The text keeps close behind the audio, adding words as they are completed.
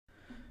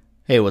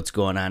Hey, what's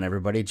going on,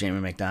 everybody?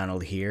 Jamie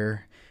MacDonald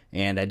here,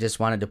 and I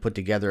just wanted to put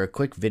together a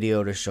quick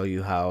video to show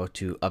you how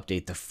to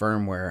update the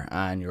firmware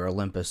on your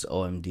Olympus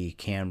OM-D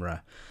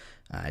camera.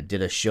 I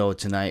did a show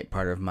tonight,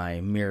 part of my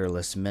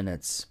Mirrorless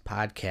Minutes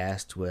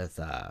podcast with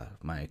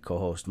my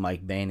co-host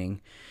Mike Banning,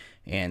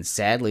 and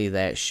sadly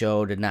that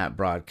show did not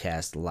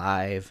broadcast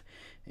live,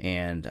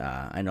 and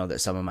I know that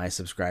some of my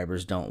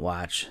subscribers don't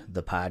watch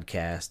the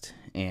podcast,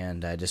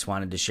 and I just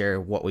wanted to share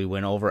what we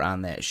went over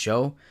on that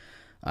show.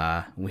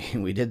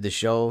 We did the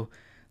show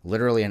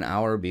literally an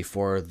hour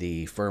before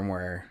the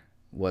firmware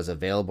was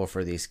available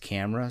for these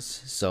cameras,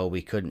 so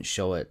we couldn't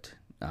show it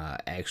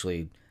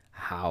actually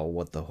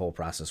what the whole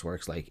process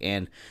works like.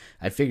 And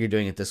I figured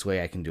doing it this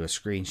way, I can do a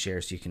screen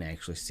share so you can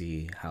actually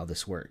see how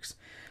this works.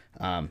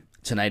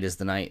 Tonight is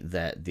the night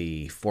that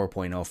the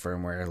 4.0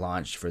 firmware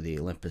launched for the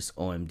Olympus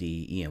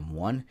OM-D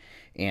EM1,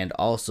 and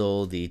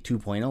also the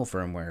 2.0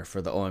 firmware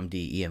for the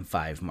OM-D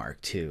EM5 Mark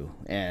II.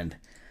 And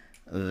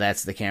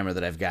that's the camera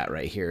that I've got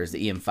right here, is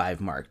the EM5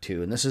 Mark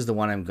II, and this is the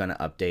one I'm going to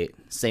update.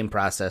 Same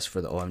process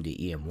for the OM-D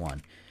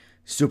EM1.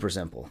 Super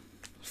simple.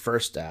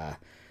 First,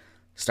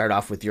 start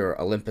off with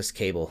your Olympus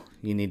cable.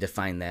 You need to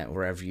find that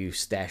wherever you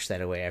stash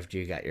that away after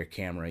you got your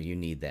camera. You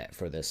need that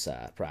for this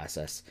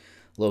process.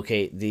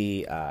 Locate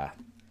the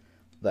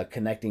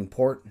connecting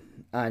port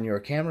on your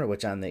camera,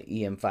 which on the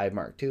EM5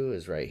 Mark II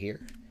is right here.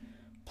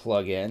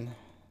 Plug in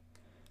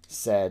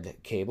said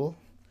cable.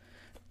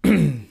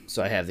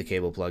 So I have the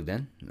cable plugged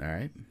in. All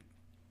right.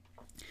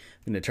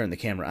 I'm going to turn the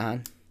camera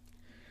on,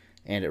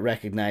 and it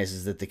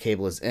recognizes that the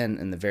cable is in,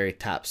 and the very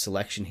top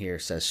selection here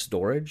says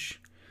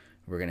storage.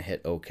 We're going to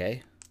hit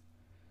OK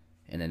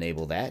and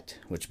enable that,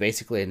 which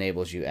basically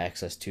enables you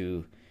access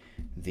to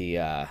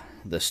the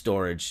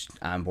storage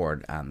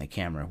onboard on the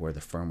camera where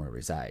the firmware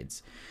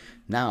resides.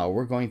 Now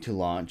we're going to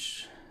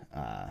launch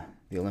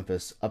the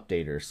Olympus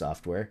Updater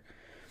software,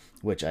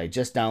 which I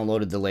just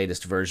downloaded the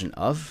latest version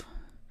of.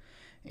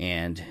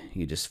 And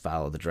you just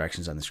follow the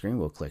directions on the screen.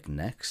 We'll click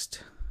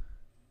next.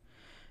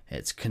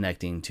 It's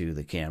connecting to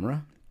the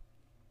camera,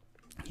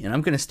 and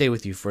I'm going to stay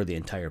with you for the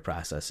entire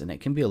process, and it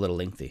can be a little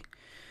lengthy.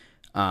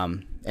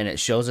 And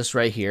it shows us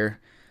right here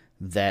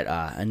that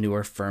a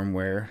newer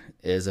firmware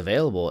is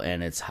available,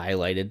 and it's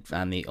highlighted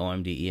on the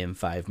OM-D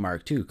EM5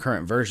 Mark II.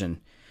 Current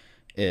version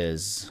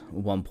is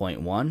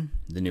 1.1.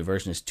 The new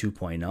version is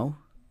 2.0.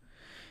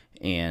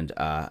 And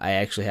I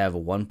actually have a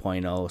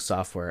 1.0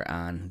 software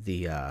on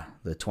the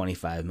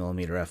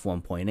 25mm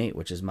f1.8,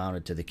 which is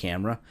mounted to the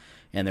camera,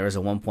 and there is a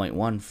 1.1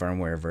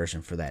 firmware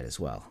version for that as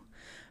well.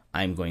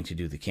 I'm going to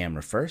do the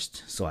camera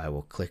first, so I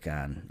will click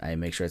on, I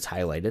make sure it's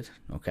highlighted,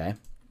 okay?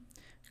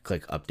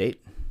 Click update,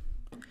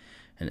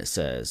 and it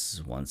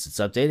says, once it's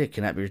updated, it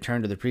cannot be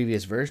returned to the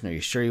previous version. Are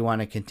you sure you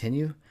want to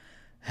continue?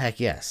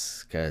 Heck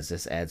yes, because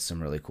this adds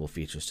some really cool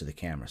features to the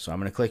camera. So I'm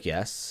going to click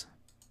yes.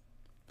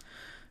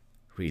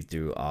 Read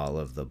through all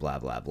of the blah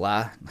blah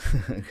blah,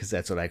 because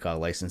that's what I call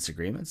license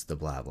agreements, the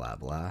blah blah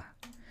blah.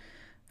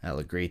 I'll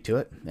agree to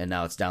it, and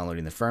now it's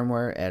downloading the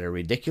firmware at a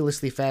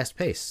ridiculously fast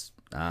pace.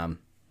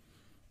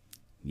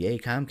 Yay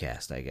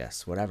Comcast, I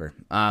guess, whatever.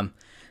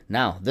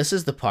 Now this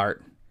is the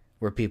part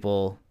where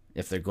people,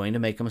 if they're going to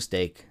make a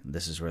mistake,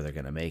 this is where they're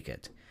going to make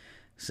it.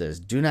 It says,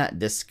 do not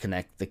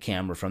disconnect the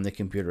camera from the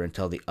computer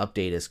until the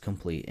update is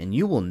complete, and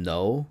you will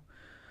know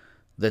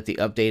that the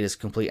update is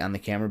complete on the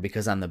camera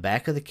because on the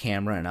back of the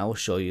camera, and I will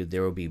show you,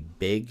 there will be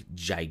big,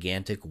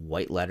 gigantic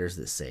white letters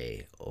that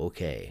say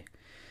OK.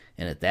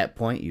 And at that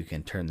point, you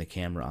can turn the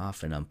camera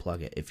off and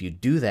unplug it. If you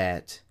do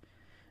that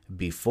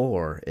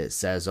before it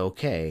says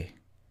OK,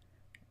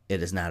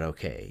 it is not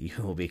OK.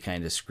 You will be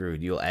kind of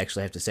screwed. You'll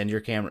actually have to send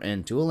your camera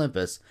in to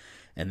Olympus,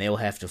 and they will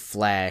have to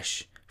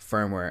flash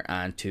firmware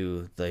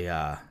onto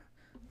the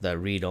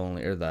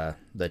read-only, or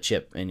the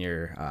chip in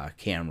your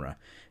camera.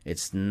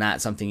 It's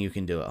not something you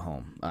can do at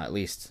home. At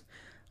least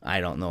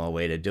I don't know a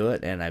way to do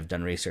it, and I've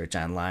done research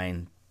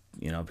online,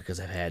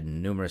 because I've had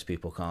numerous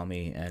people call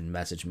me and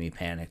message me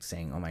panicked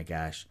saying, oh my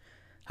gosh,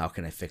 how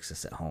can I fix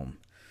this at home?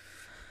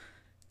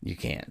 You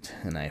can't,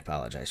 and I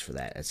apologize for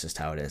that. It's just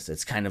how it is.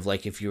 It's kind of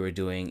like if you were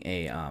doing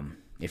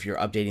if you're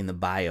updating the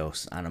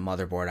BIOS on a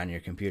motherboard on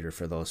your computer,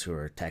 for those who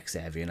are tech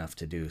savvy enough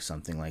to do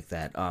something like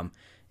that.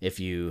 If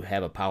you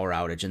have a power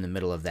outage in the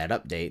middle of that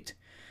update,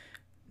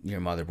 your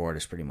motherboard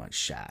is pretty much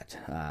shot.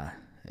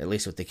 At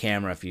least with the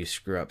camera, if you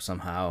screw up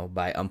somehow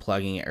by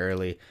unplugging it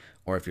early,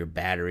 or if your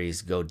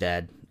batteries go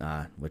dead,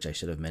 which I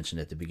should have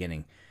mentioned at the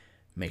beginning,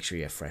 make sure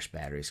you have fresh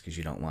batteries because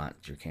you don't want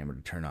your camera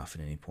to turn off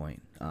at any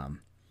point.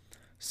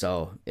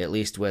 So at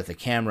least with a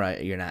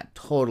camera, you're not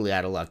totally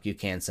out of luck. You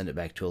can send it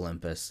back to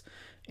Olympus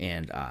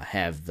and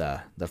have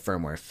the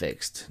firmware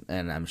fixed.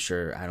 And I'm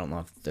sure, I don't know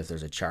if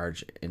there's a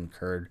charge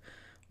incurred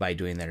by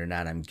doing that or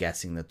not. I'm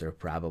guessing that there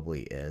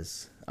probably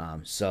is.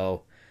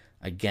 So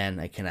again,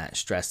 I cannot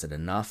stress it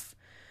enough.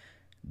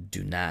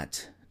 Do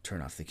not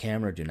turn off the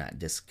camera. Do not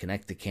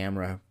disconnect the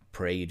camera.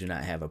 Pray you do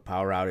not have a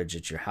power outage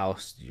at your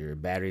house. Your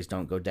batteries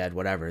don't go dead,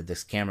 whatever.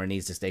 This camera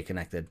needs to stay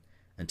connected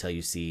until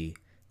you see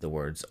the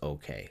words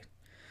OK.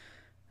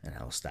 And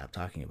I will stop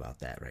talking about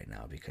that right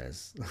now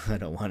because I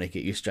don't want to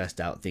get you stressed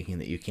out thinking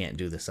that you can't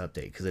do this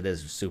update, because it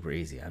is super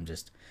easy. I'm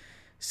just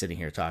sitting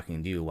here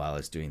talking to you while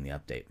it's doing the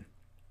update.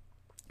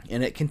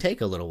 And it can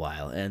take a little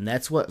while, and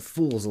that's what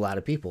fools a lot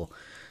of people.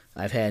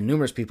 I've had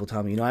numerous people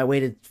tell me, I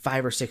waited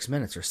 5 or 6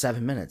 minutes or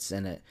 7 minutes,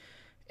 and it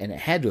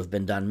had to have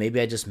been done. Maybe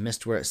I just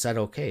missed where it said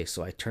okay,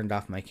 so I turned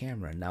off my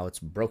camera, and now it's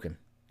broken.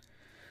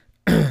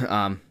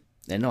 And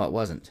no, it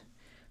wasn't.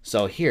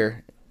 So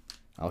here,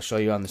 I'll show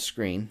you on the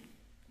screen.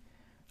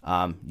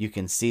 You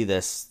can see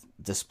this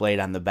displayed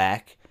on the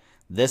back.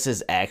 This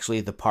is actually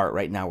the part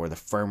right now where the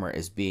firmware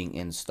is being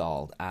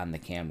installed on the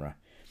camera.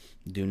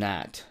 Do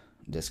not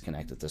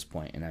disconnect at this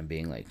point, and I'm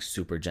being like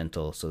super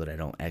gentle so that I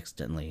don't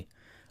accidentally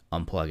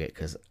unplug it,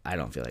 because I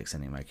don't feel like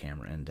sending my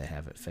camera in to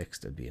have it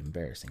fixed. It'd be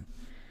embarrassing.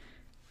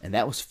 And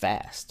that was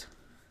fast.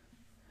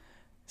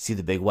 See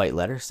the big white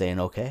letter saying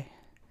okay?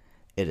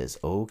 It is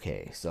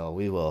okay. So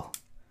we will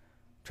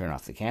turn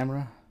off the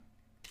camera,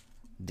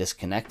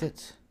 disconnect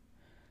it.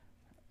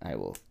 I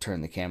will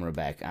turn the camera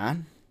back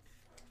on,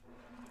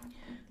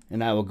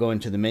 and I will go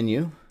into the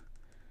menu.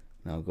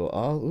 And I'll go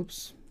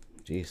oops,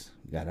 jeez,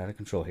 got out of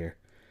control here.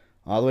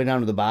 All the way down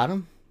to the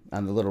bottom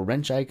on the little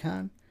wrench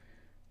icon,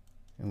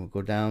 and we'll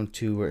go down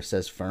to where it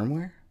says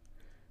firmware.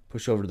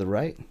 Push over to the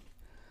right.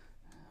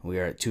 We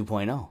are at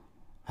 2.0.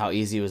 How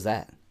easy was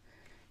that?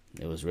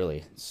 It was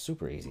really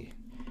super easy.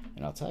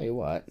 And I'll tell you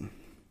what,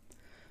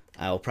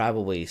 I will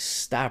probably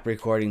stop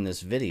recording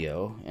this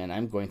video, and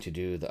I'm going to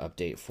do the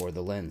update for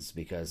the lens,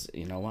 because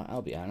you know what,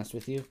 I'll be honest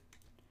with you.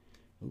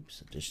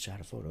 Oops, I just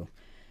shot a photo.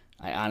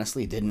 I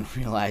honestly didn't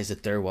realize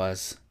that there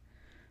was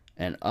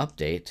an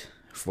update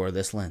for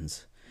this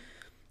lens.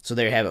 So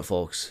there you have it,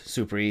 folks.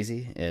 Super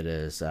easy. It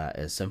is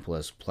as simple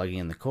as plugging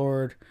in the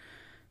cord,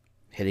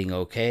 hitting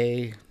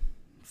OK,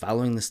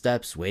 following the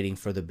steps, waiting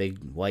for the big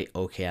white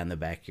OK on the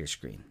back of your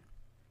screen.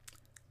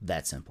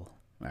 That simple.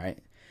 All right.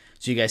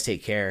 So you guys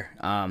take care.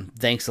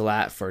 Thanks a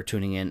lot for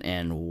tuning in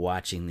and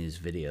watching these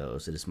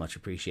videos. It is much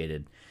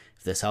appreciated.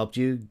 If this helped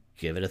you,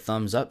 give it a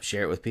thumbs up.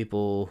 Share it with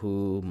people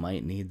who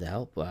might need the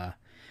help.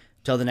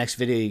 Till the next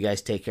video, you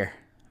guys take care.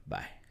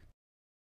 Bye.